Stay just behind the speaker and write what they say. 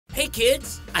Hey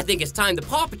kids, I think it's time the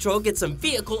Paw Patrol get some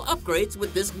vehicle upgrades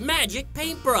with this magic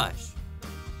paintbrush.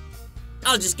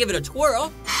 I'll just give it a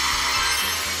twirl.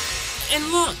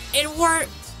 And look, it worked.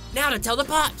 Now to tell the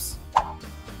pups.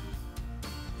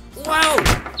 Whoa,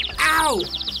 ow,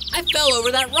 I fell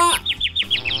over that rock.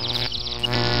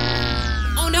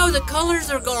 Oh no, the colors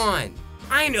are gone.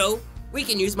 I know, we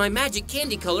can use my magic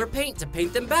candy color paint to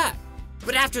paint them back.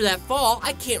 But after that fall,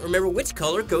 I can't remember which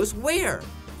color goes where.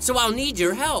 So I'll need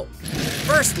your help.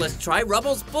 First, let's try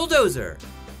Rubble's bulldozer.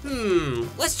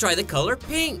 Let's try the color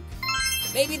pink.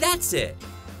 Maybe that's it.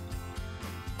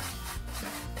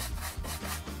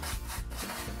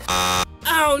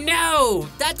 Oh no,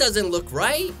 that doesn't look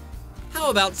right. How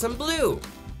about some blue?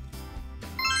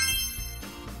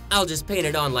 I'll just paint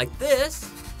it on like this.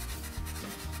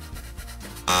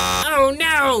 Oh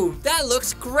no, that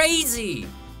looks crazy.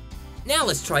 Now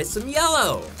let's try some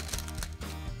yellow.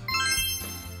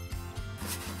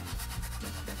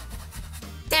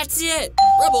 That's it!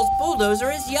 Rubble's bulldozer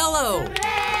is yellow!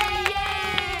 Hooray!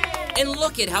 And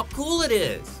look at how cool it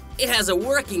is! It has a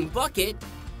working bucket,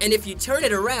 and if you turn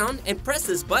it around and press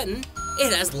this button,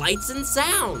 it has lights and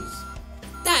sounds!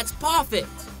 That's perfect!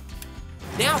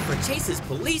 Now for Chase's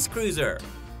police cruiser!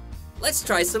 Let's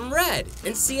try some red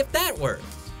and see if that works.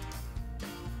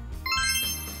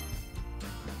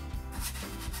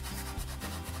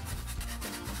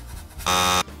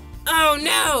 Oh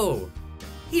no!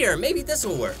 Here, maybe this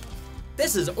will work.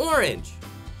 This is orange.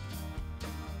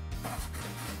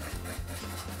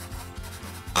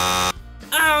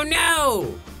 Oh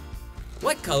no!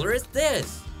 What color is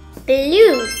this?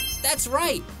 Blue. That's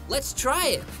right. Let's try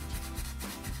it.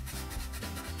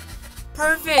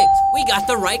 Perfect! We got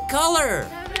the right color!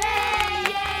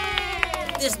 Hooray!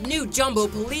 This new jumbo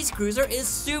police cruiser is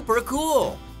super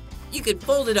cool. You could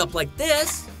fold it up like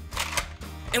this,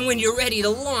 and when you're ready to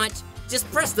launch,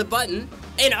 just press the button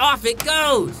and off it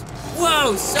goes!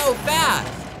 Whoa, so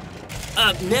fast!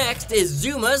 Up next is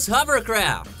Zuma's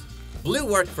hovercraft. Blue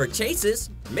worked for Chase's,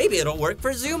 maybe it'll work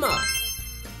for Zuma.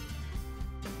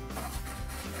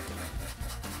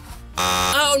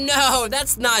 Oh no,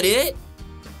 that's not it!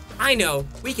 I know,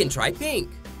 we can try pink.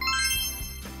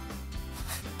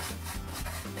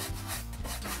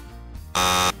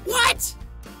 What?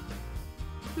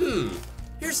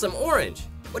 Here's some orange.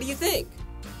 What do you think?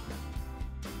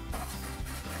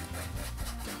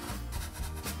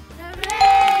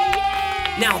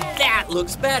 Now that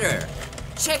looks better.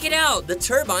 Check it out, the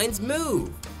turbines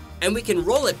move. And we can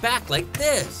roll it back like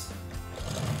this.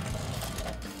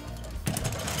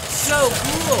 So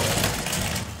cool.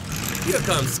 Here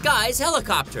comes Skye's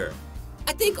helicopter.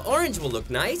 I think orange will look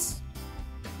nice.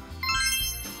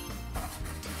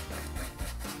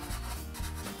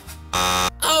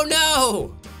 Oh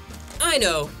no! I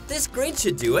know, this green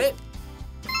should do it.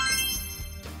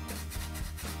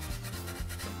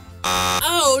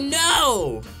 Oh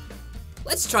no!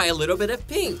 Let's try a little bit of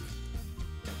pink.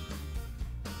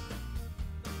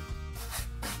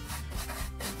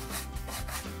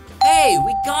 Hey,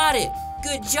 we got it!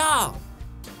 Good job!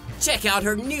 Check out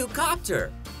her new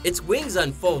copter. Its wings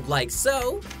unfold like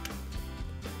so.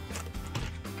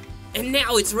 And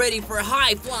now it's ready for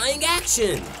high-flying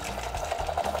action.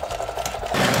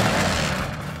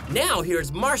 Now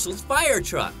here's Marshall's fire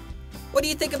truck. What do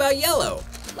you think about yellow?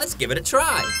 Let's give it a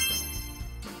try.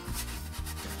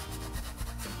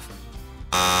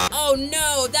 Oh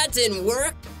no, that didn't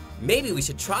work. Maybe we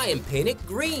should try and paint it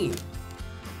green.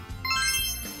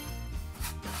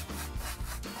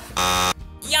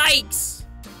 Yikes!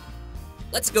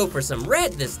 Let's go for some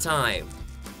red this time.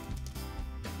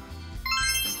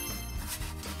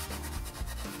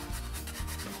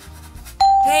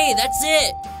 Hey, that's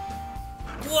it!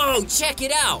 Whoa, check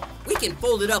it out! We can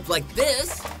fold it up like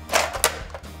this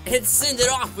and send it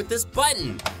off with this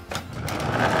button.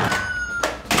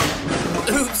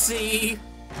 Oopsie!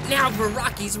 Now for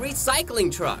Rocky's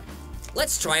recycling truck.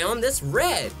 Let's try on this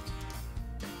red.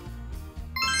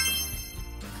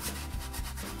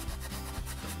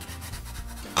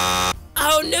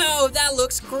 Oh no, that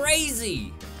looks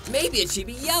crazy! Maybe it should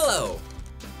be yellow.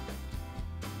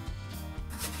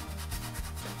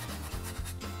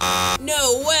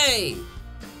 No way!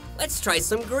 Let's try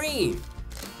some green.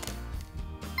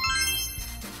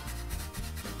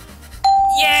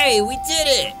 Yay, we did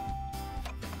it!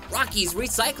 Rocky's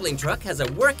recycling truck has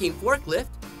a working forklift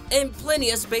and plenty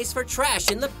of space for trash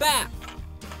in the back.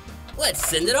 Let's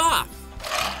send it off.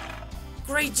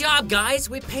 Great job, guys.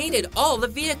 We painted all the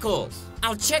vehicles.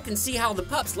 I'll check and see how the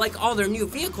pups like all their new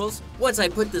vehicles once I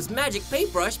put this magic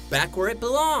paintbrush back where it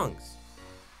belongs.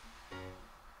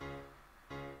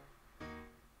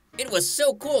 It was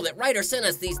so cool that Ryder sent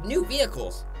us these new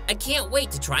vehicles. I can't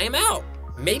wait to try them out.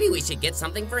 Maybe we should get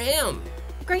something for him.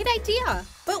 Great idea,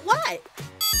 but what?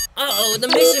 Uh-oh, the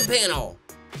mission panel.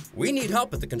 We need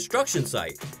help at the construction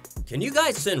site. Can you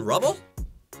guys send Rubble?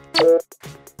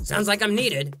 Sounds like I'm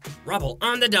needed. Rubble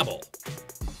on the double.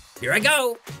 Here I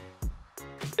go.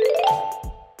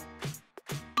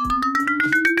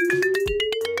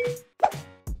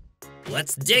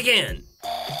 Let's dig in.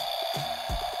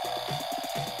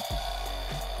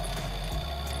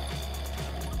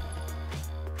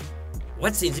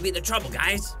 What seems to be the trouble,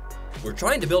 guys? We're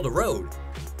trying to build a road,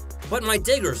 but my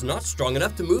digger's not strong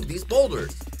enough to move these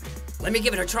boulders. Let me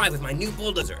give it a try with my new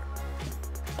bulldozer.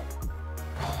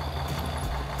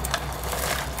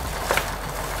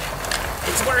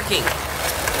 It's working.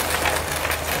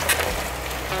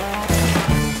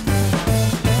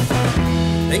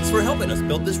 Thanks for helping us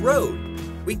build this road.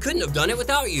 We couldn't have done it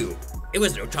without you. It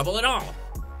was no trouble at all.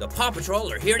 The Paw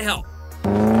Patrol are here to help.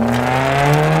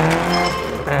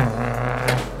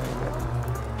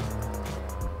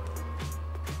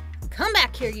 Come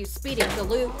back here, you speeding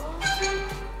galoot.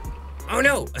 Oh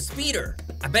no, a speeder.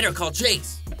 I better call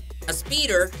Chase. A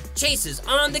speeder, Chase is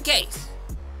on the case.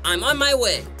 I'm on my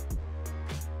way.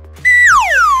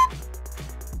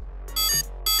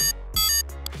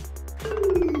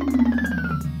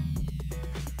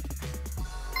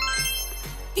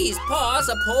 These paws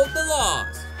uphold the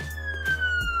laws.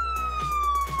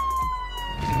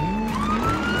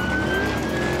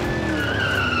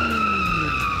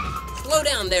 Slow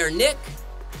down there, Nick.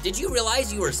 Did you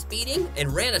realize you were speeding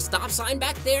and ran a stop sign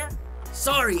back there?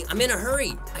 Sorry, I'm in a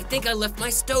hurry. I think I left my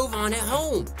stove on at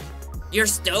home. Your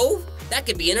stove? That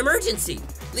could be an emergency.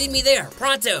 Lead me there,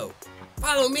 pronto.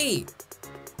 Follow me.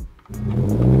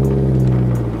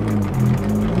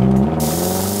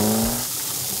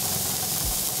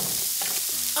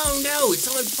 Oh no, it's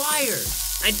on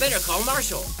fire. I'd better call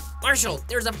Marshall. Marshall,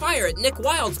 there's a fire at Nick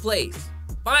Wild's place.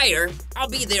 Fire? I'll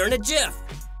be there in a jiff.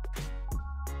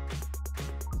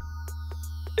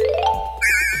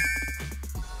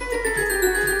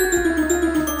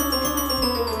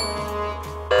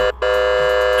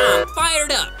 I'm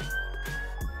fired up.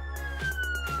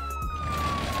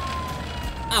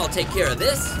 I'll take care of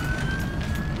this.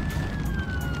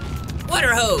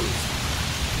 Water hose.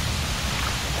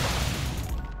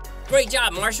 Great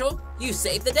job, Marshall. You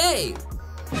saved the day.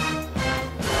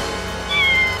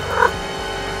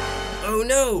 Oh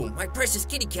no, my precious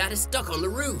kitty cat is stuck on the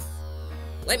roof.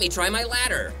 Let me try my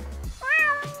ladder.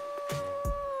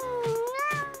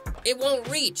 It won't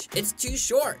reach. It's too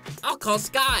short. I'll call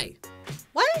Skye.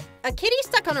 What? A kitty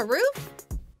stuck on a roof?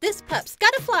 This pup's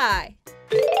gotta fly.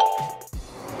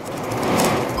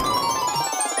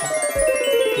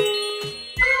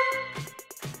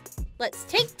 Let's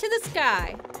take to the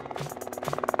sky.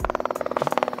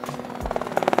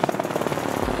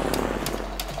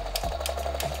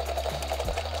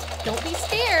 Don't be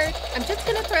scared. I'm just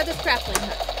gonna throw this grappling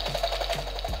hook.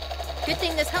 Good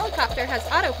thing this helicopter has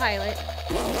autopilot.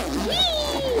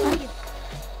 Whee!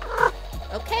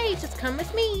 Okay, just come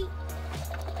with me.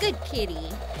 Good kitty.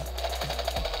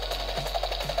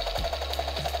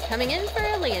 Coming in for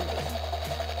a landing.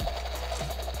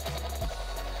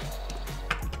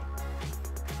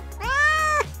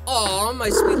 Aw, my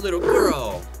sweet little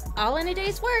girl. All in a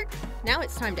day's work. Now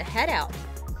it's time to head out.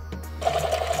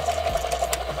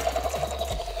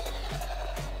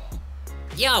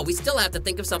 Yeah, we still have to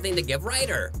think of something to give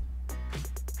Ryder.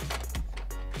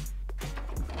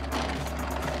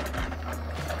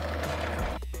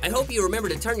 I hope you remember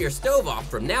to turn your stove off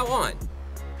from now on.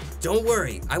 Don't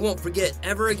worry, I won't forget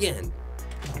ever again.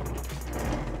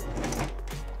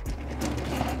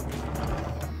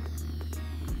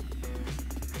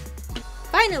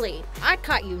 Finally, I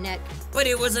caught you, Nick. But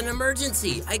it was an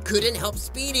emergency. I couldn't help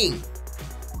speeding.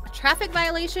 A traffic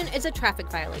violation is a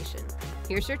traffic violation.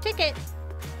 Here's your ticket.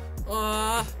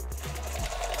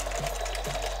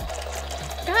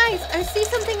 Guys, I see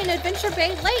something in Adventure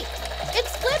Bay Lake.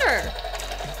 It's litter.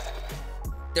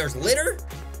 There's litter?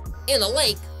 In the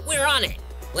lake? We're on it.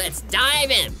 Let's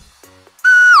dive in.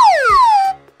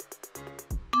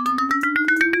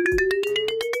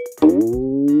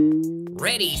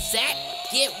 Ready, set,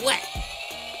 get wet.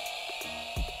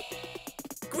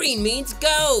 Green means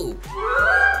go.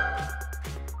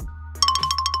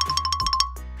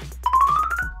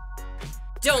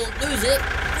 Don't lose it,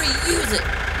 reuse it.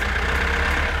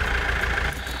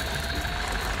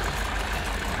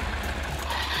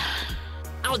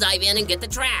 I'll dive in and get the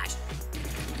trash.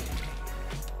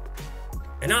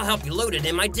 And I'll help you load it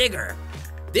in my digger.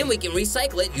 Then we can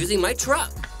recycle it using my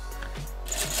truck.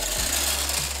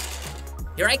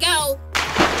 Here I go.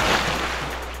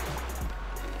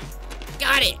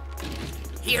 Got it!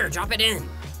 Here, drop it in.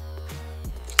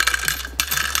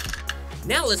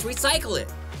 Now let's recycle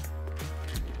it.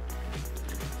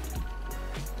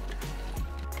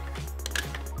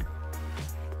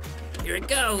 Here it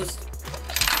goes.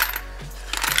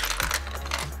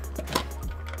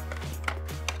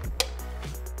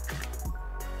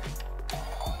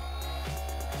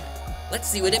 Let's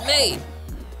see what it made.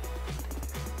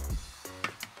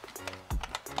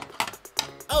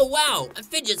 Oh wow, a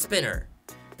fidget spinner.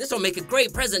 This will make a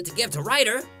great present to give to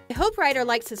Ryder. I hope Ryder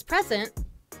likes his present.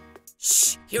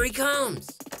 Shh, here he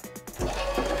comes.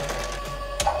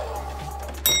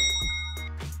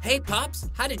 Hey Pups,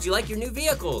 how did you like your new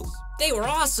vehicles? They were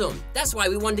awesome. That's why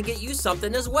we wanted to get you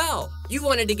something as well. You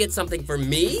wanted to get something for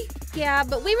me? Yeah,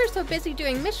 but we were so busy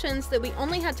doing missions that we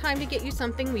only had time to get you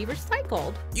something we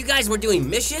recycled. You guys were doing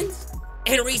missions?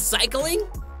 And recycling?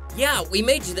 Yeah, we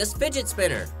made you this fidget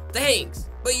spinner. Thanks,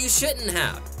 but you shouldn't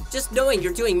have. Just knowing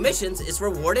you're doing missions is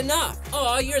reward enough.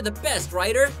 Aw, you're the best,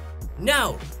 Ryder.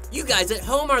 No, you guys at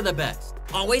home are the best.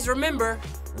 Always remember,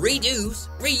 reduce,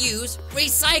 reuse,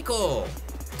 recycle.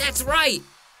 That's right.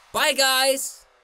 Bye, guys.